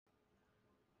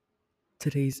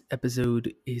Today's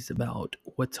episode is about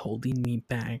what's holding me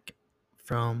back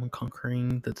from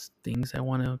conquering the things I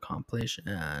want to accomplish,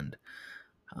 and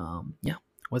yeah,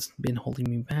 what's been holding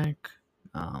me back,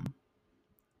 um,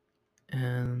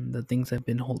 and the things I've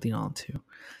been holding on to.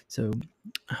 So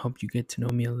I hope you get to know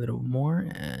me a little more,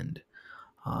 and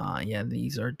yeah,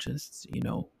 these are just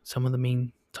some of the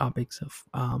main topics of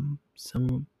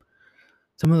some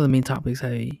of the main topics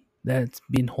that's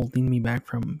been holding me back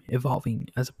from evolving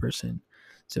as a person.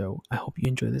 So I hope you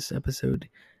enjoy this episode,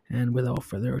 and without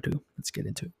further ado, let's get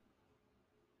into it.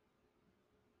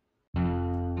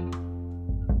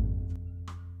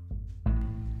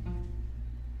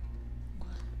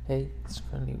 Hey, it's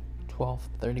currently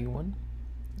 12:31.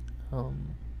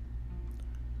 Um,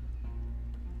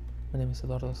 my name is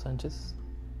Eduardo Sanchez.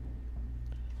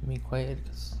 I'm being quiet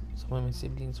because some of my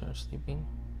siblings are sleeping.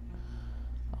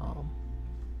 Um,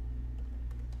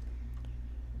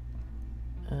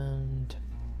 and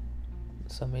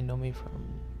some may know me from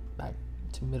back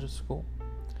to middle school.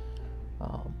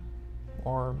 Um,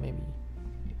 or maybe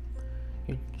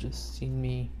you've just seen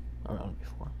me around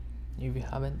before. If you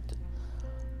haven't,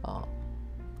 um,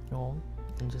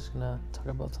 I'm just gonna talk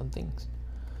about some things.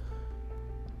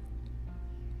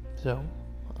 So,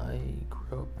 I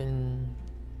grew up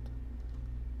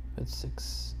with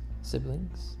 6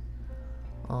 siblings.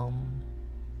 I'm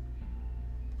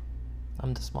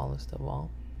the smallest of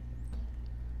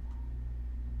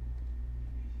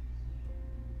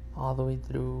all the way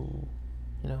through,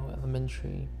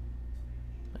 elementary.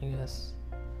 I guess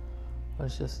I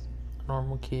was just a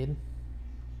normal kid.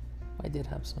 I did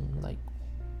have some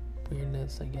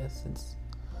weirdness, I guess, since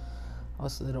I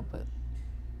was little, but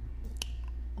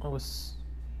I was,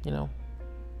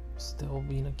 still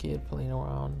being a kid, playing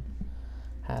around,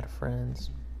 had friends.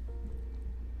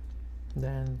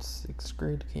 Then 6th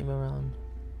grade came around,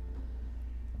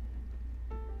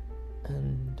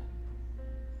 and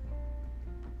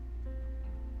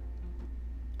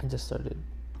I just started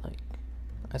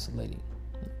isolating,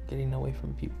 getting away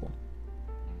from people,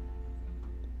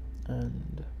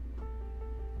 and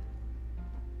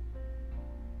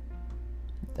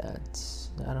that's,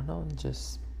 I don't know,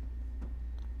 just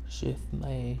shift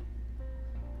my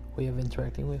way of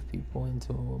interacting with people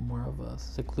into more of a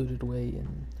secluded way,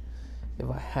 and if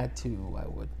I had to, I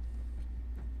would.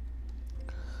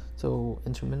 So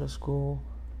into middle school,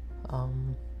 I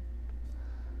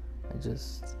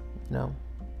just,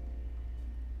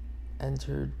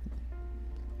 entered,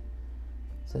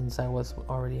 since I was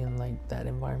already in that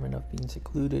environment of being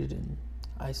secluded and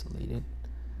isolated.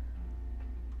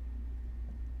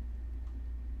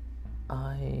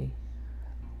 I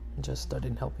just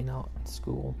started helping out at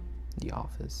school, the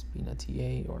office, being a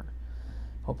TA or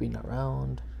helping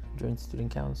around during student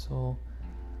council.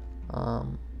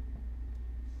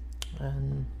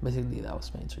 And basically that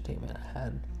was my entertainment. I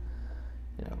had,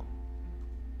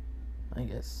 I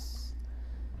guess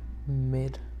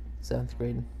mid 7th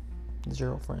grade,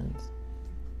 0 friends.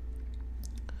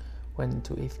 Went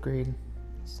into 8th grade,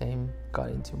 same,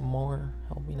 got into more,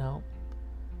 helping out.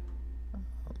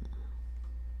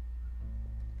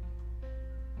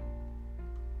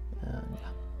 And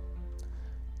yeah,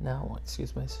 now,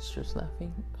 excuse my sister's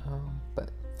laughing,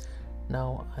 but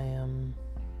now I am,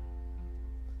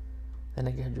 then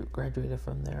I graduated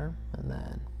from there, and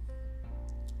then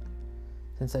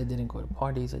since I didn't go to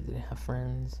parties, I didn't have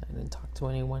friends, I didn't talk to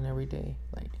anyone every day.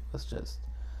 It was just,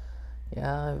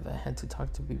 yeah, if I had to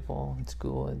talk to people in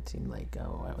school, it seemed like, I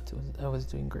was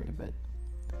doing great. But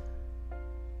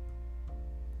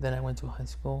then I went to high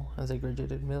school. As I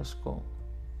graduated middle school,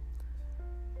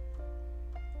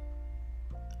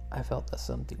 I felt that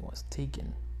something was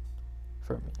taken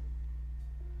from me.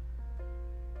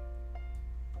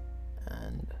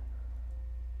 And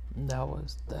that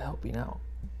was the helping out.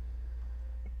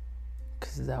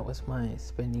 Because that was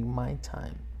spending my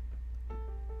time.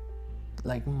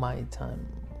 That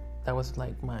was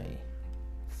my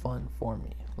fun for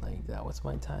me. That was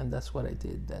my time. That's what I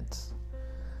did.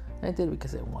 I did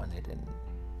because I wanted, and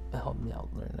it helped me out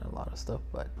learn a lot of stuff.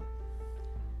 But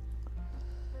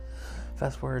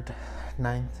fast forward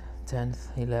 9th,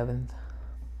 10th, 11th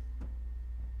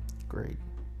grade.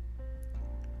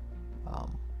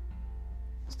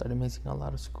 Started missing a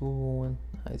lot of school and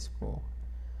high school.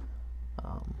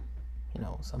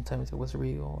 Sometimes it was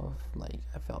real of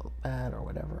I felt bad or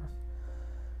whatever,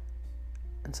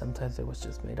 and sometimes it was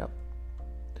just made up.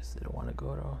 Just didn't want to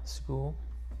go to school.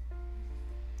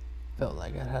 Felt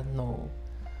like I had no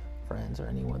friends or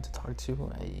anyone to talk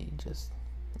to.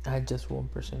 I had just one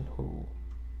person who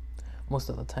most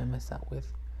of the time I sat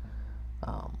with.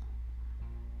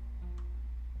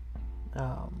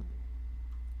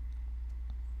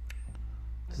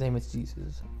 name is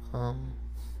Jesus.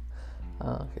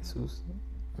 Jesus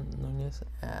Nunez,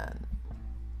 and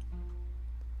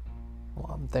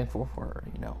well, I'm thankful for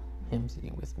him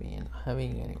sitting with me and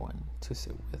having anyone to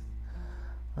sit with.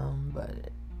 But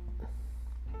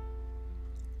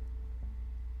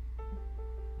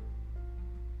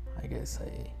I guess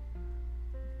I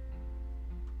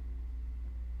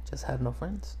just had no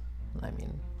friends. I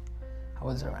mean, I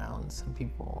was around some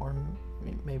people, or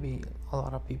maybe a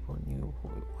lot of people knew who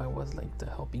I was, like the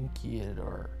helping kid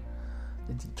or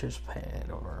the teacher's pet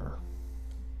or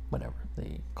whatever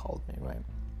they called me, right?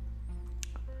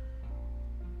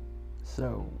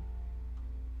 So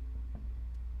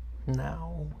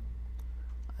now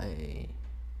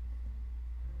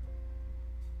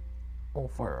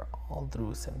for all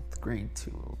through 7th grade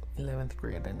to 11th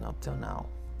grade and up till now,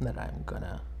 that I'm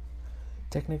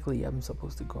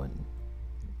supposed to go in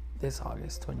this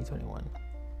August 2021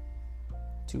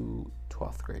 to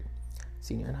 12th grade,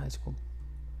 senior in high school,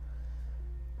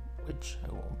 which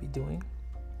I won't be doing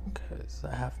because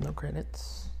I have no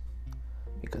credits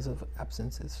because of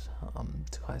absences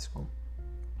to high school.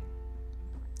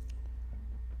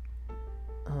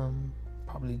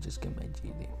 Probably just get my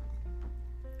GED,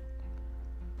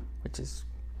 which is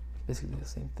basically the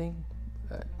same thing,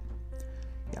 but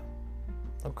yeah,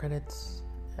 no credits.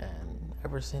 And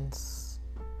ever since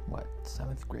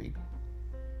 7th grade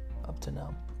up to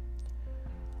now,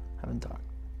 I haven't talked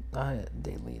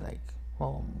daily,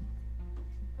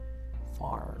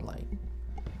 far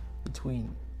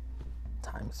between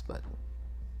times, but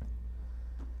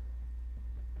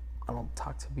I don't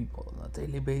talk to people on a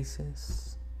daily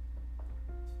basis.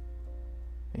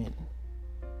 I mean,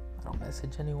 I don't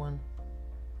message anyone.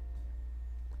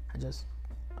 I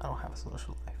don't have a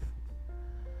social life.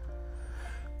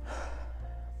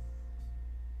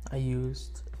 I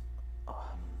used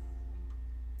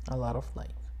a lot of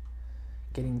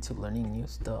getting to learning new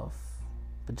stuff,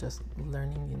 but just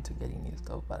learning into getting new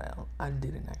stuff. But I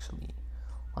didn't actually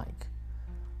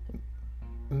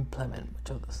implement much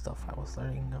of the stuff I was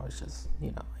learning. I was just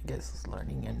I guess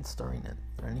learning and storing it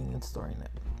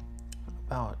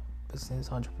about business,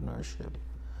 entrepreneurship,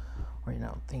 or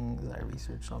things I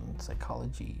researched on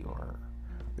psychology or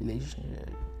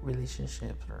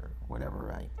relationships or whatever,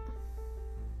 right?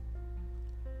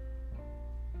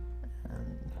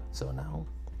 And so now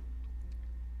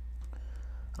I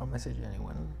don't message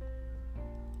anyone.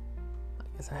 I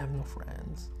guess I have no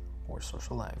friends or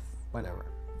social life, whatever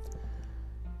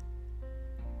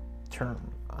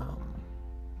term.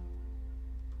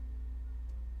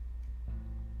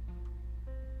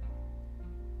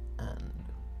 And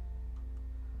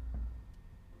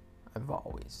I've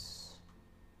always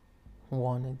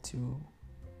wanted to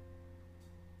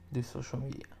do social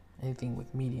media, anything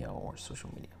with media or social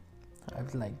media.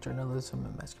 I've liked journalism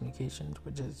and mass communications,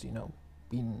 which is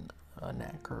being an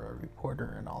anchor, a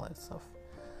reporter, and all that stuff.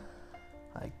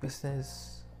 I like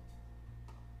business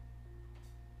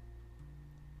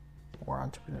or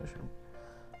entrepreneurship,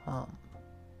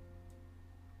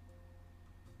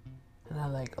 and I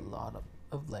like a lot of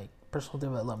personal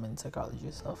development,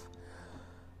 psychology stuff.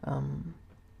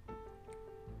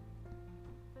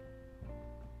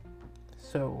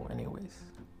 So anyways,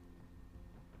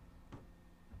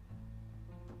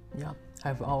 yeah,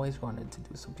 I've always wanted to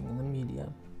do something in the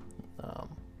media,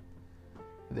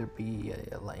 either be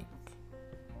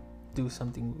do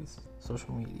something with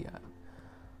social media,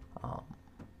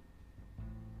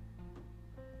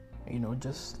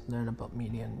 just learn about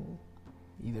media and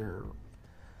either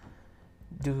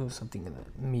do something in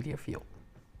the media field.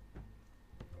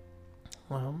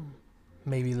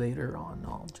 Maybe later on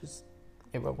I'll just,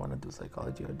 if I want to do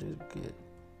psychology, I'll just get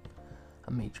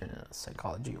a major in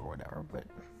psychology or whatever. But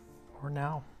for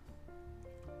now,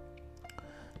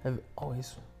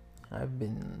 I've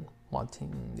been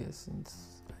wanting this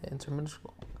since I entered middle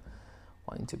school,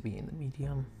 wanting to be in the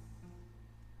media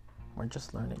or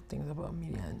just learning things about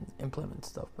media and implement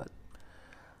stuff, but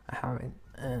I haven't.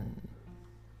 And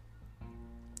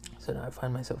so now I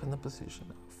find myself in the position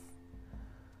of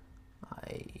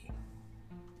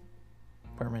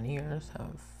for many years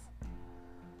have,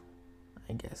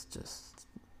 I guess, just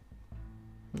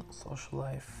no social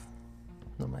life,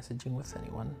 no messaging with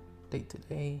anyone day to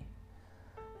day,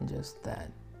 and just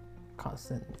that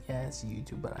constant, yes,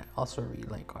 YouTube, but I also read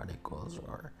articles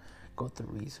or go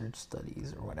through research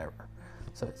studies or whatever.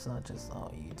 So it's not just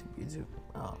YouTube,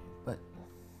 but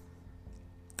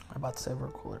I bought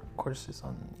several courses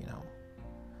on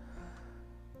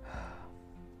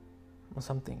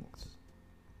some things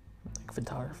like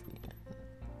photography.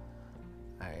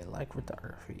 I like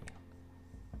photography.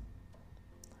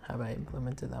 Have I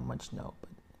implemented that much? No, but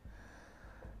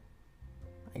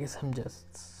I guess I'm just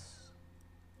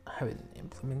haven't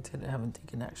implemented, I haven't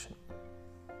taken action.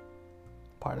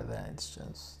 Part of that, it's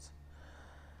just,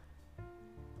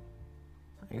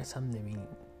 I guess I'm living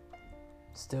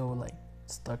still like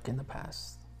stuck in the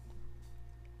past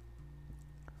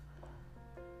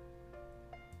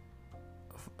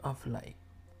of like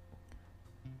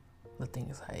the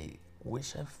things I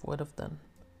wish I would have done.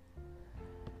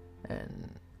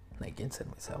 And like inside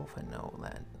myself, I know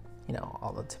that, you know,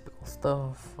 all the typical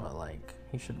stuff, like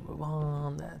you should move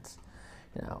on, that's,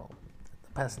 you know,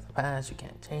 the past is the past, you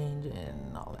can't change it,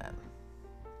 and all that.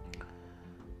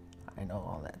 I know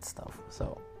all that stuff.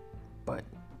 So, but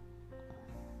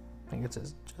I think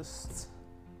it's just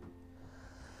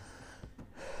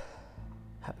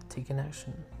haven't taken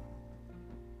action.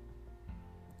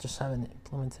 Just haven't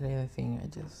implemented anything.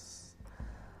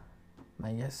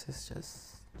 My guess is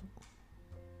just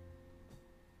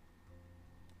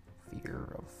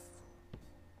fear of,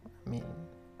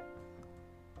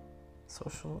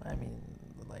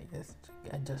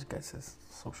 I just guess it's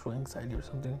social anxiety or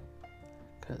something.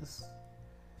 Because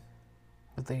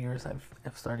with the years,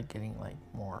 I've started getting like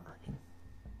more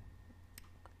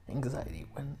anxiety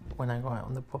when I go out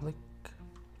in the public.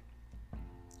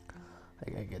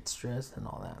 Like I get stressed and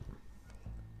all that.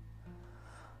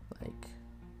 Like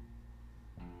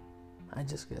I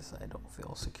just guess I don't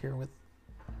feel secure with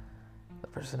the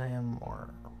person I am,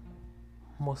 or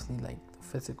mostly like the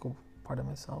physical part of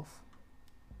myself,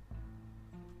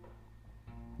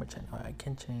 which I know I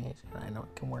can change and I know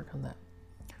I can work on that.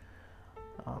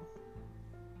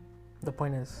 The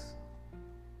point is,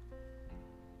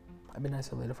 I've been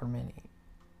isolated for many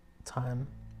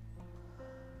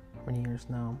years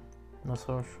now. No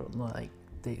social, no like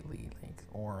daily, like,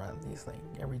 or at least like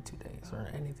every 2 days or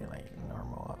anything like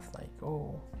normal of like,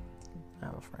 oh, I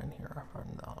have a friend here, a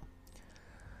friend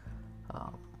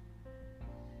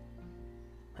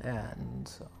and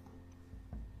so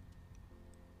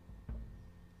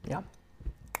yeah,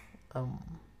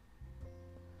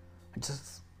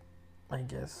 I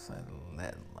guess I've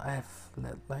let life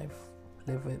live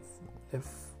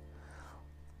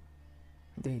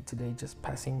day to day, just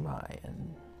passing by,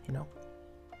 and you know.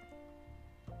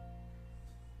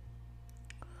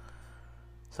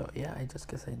 So yeah, I just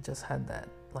guess I just had that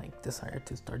like desire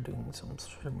to start doing some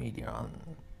social media on,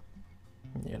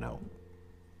 you know,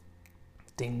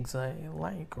 things I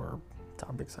like or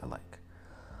topics I like.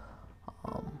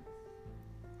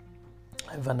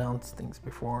 I've announced things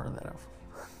before that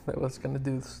I was gonna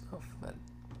do stuff that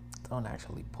don't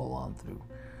actually pull on through.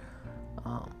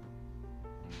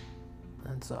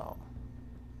 And so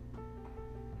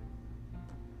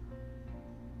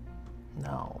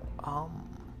now,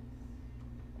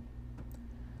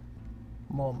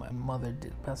 well, my mother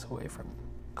did pass away from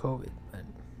COVID, but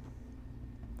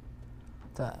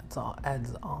that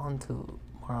adds on to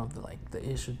more of the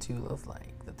issue too of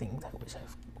like the things I wish I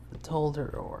told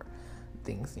her, or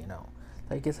things, you know.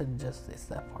 I guess it's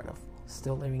that part of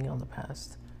still living on the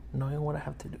past, knowing what I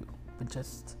have to do, but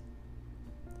just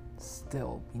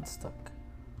still being stuck.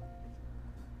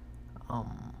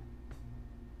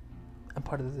 And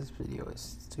part of this video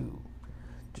is to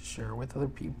share with other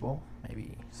people.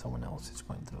 Maybe someone else is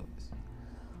going through this.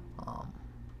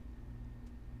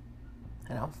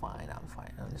 And I'm fine.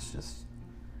 It's just,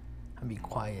 I'm being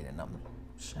quiet and I'm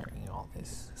sharing all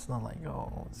this. It's not like,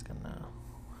 oh,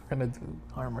 I'm gonna do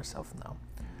harm myself now.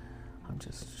 I'm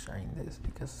just sharing this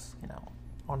because, you know,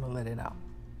 I want to let it out.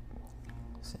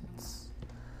 Since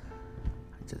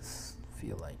I just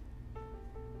feel like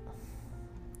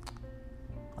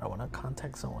I want to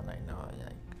contact someone I know.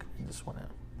 I just want to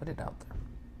put it out there.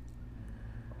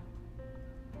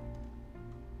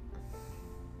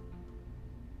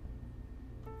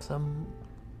 Some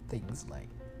things like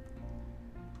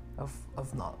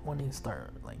of not wanting to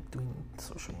start like doing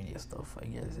social media stuff, I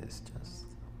guess, is just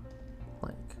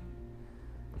like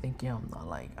thinking I'm not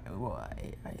like,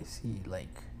 I see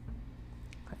like,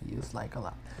 I use like a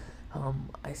lot.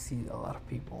 I see a lot of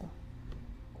people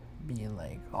being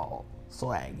like all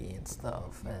swaggy and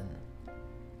stuff, and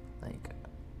like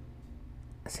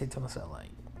I say to myself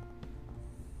like,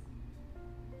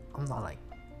 I'm not like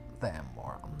them,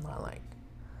 or I'm not like,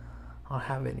 I don't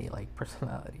have any like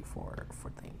personality for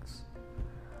things.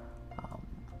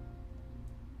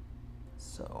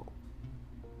 So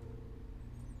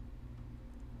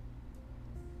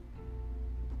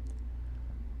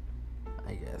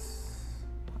I guess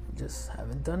I just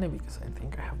haven't done it because I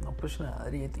think I have no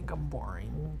personality. I think I'm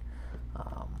boring,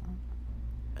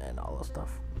 and all that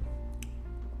stuff,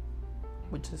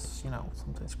 which is, you know,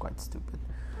 sometimes quite stupid,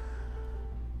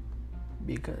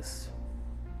 because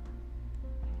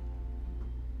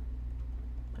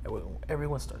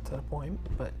everyone starts at a point,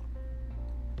 but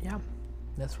yeah,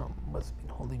 that's from what's been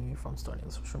holding me from starting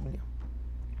social media.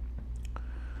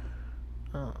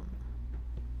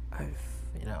 I've,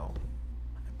 I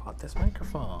bought this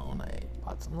microphone, I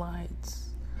bought some lights,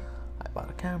 I bought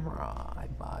a camera, I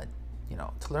bought,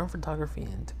 to learn photography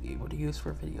and to be able to use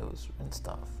for videos and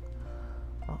stuff.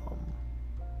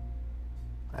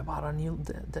 I bought a new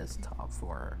desktop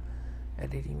for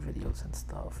editing videos and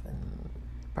stuff, and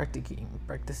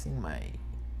practicing my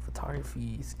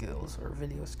photography skills or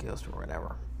video skills or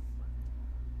whatever.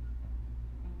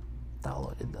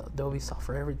 Downloaded the Adobe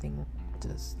software, everything,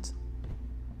 just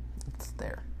it's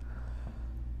there.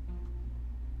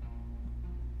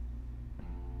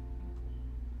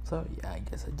 So yeah, I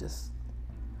guess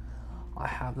I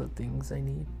have the things I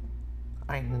need.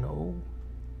 I know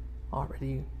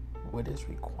already what is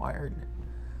required,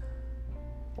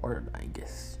 or I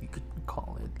guess you could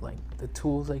call it like the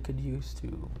tools I could use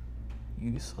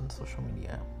on social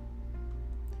media.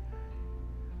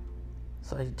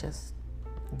 So I guess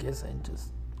at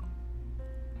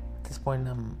this point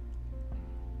I'm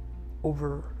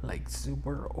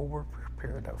super over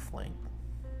prepared of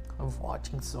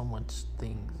watching so much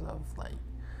things of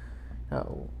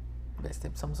best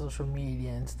tips on social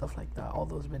media and stuff like that, all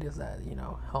those videos that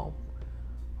help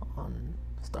on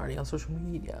starting on social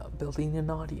media, building an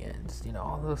audience,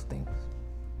 all those things,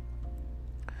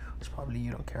 which probably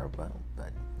you don't care about,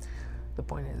 but the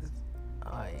point is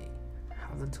I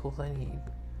have the tools I need.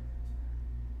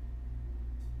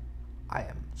 I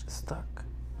am just stuck,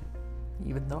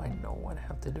 even though I know what I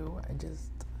have to do.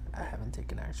 I haven't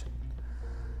taken action,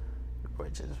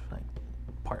 which is like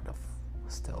part of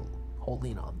still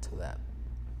holding on to that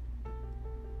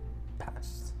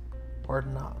past, or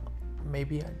not.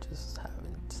 Maybe I just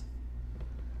haven't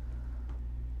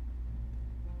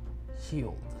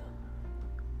healed,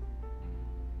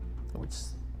 which,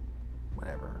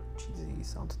 whatever, cheesy,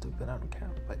 sounds stupid, I don't care,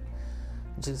 but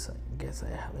just, I guess I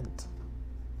haven't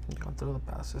gone through the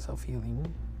process of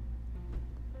healing.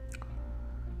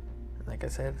 Like I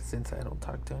said, since I don't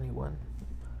talk to anyone,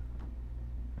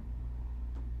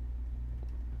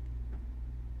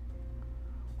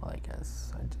 well, I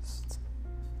guess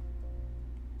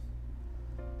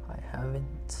I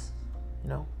haven't,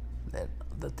 let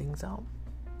the things out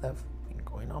that have been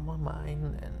going on my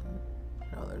mind, and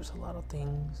there's a lot of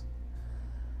things,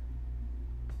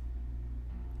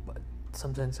 but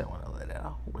sometimes I want to let it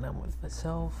out when I'm with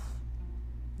myself,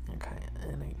 and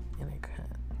I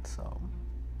can't. So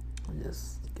I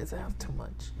just guess I have too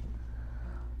much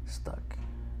stuck.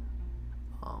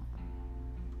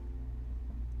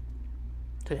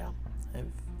 So yeah,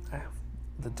 I have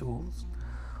the tools.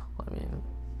 I mean,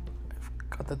 I've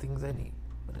got the things I need,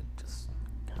 but I just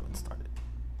haven't started.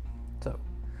 So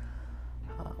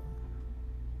I've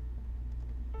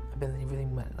been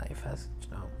living my life as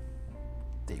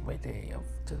day by day of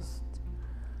just,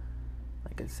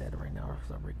 like I said, right now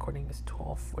the recording is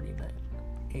 12:49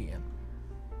 a.m.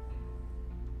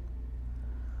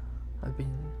 I've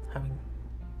been having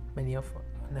many of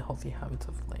unhealthy habits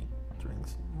of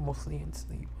drinks, mostly in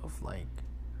sleep, of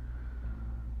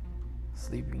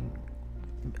sleeping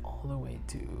all the way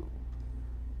to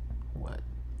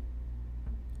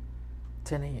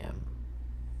 10 a.m.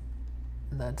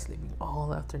 and then sleeping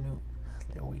all afternoon,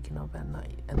 then waking up at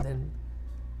night, and then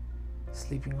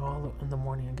sleeping all in the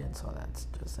morning again. So that's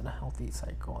just in a healthy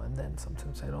cycle. And then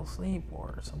sometimes I don't sleep,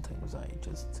 or sometimes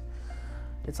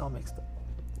it's all mixed up.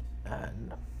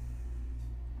 And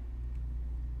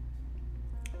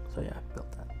so yeah, I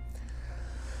built that.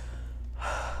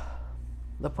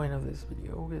 The point of this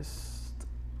video is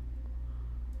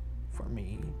for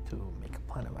me to make a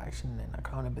plan of action and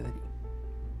accountability.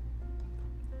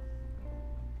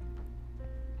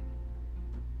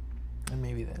 And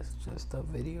maybe that's just a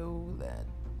video that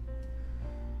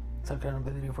it's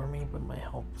accountability for me, but might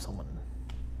help someone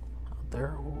out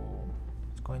there who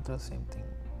is going through the same thing.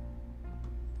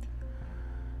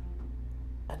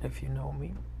 And if you know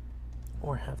me,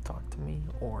 or have talked to me,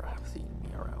 or have seen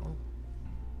me around,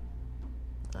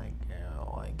 I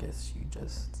guess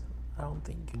I don't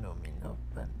think you know me enough,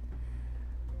 but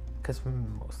because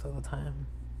most of the time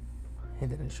it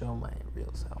didn't show my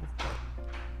real self, but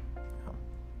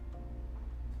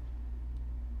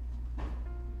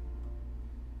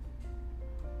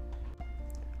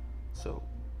so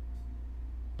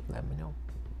let me know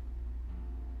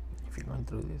if you're going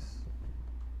through this.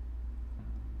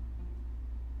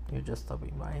 You're just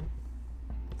stopping by. I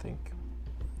think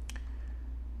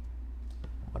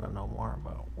want to know more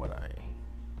about what I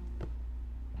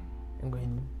am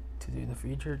going to do in the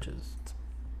future. Just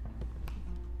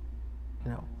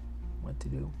what to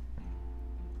do.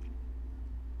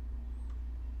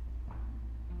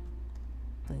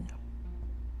 And yeah.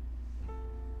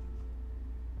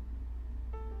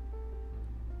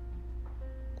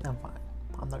 I'm fine.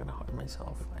 I'm not gonna harm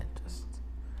myself. I just,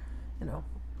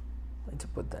 like to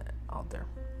put that out there.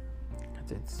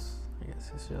 Cause I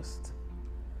guess it's just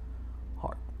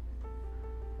hard.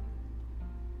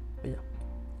 But yeah.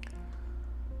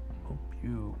 Hope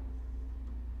you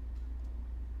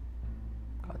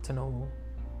got to know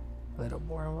a little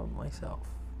more about myself.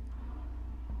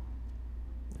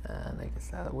 And I guess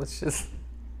that was just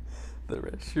the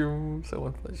restroom.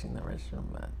 Someone flushing the restroom,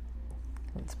 but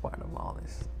it's part of all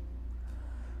this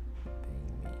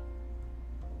being me.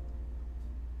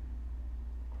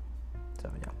 So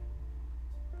yeah.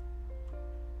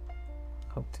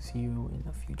 Hope to see you in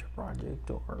a future project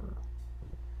or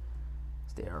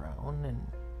stay around and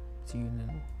see you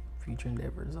in future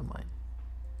endeavors of mine.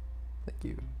 Thank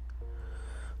you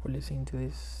for listening to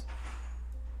this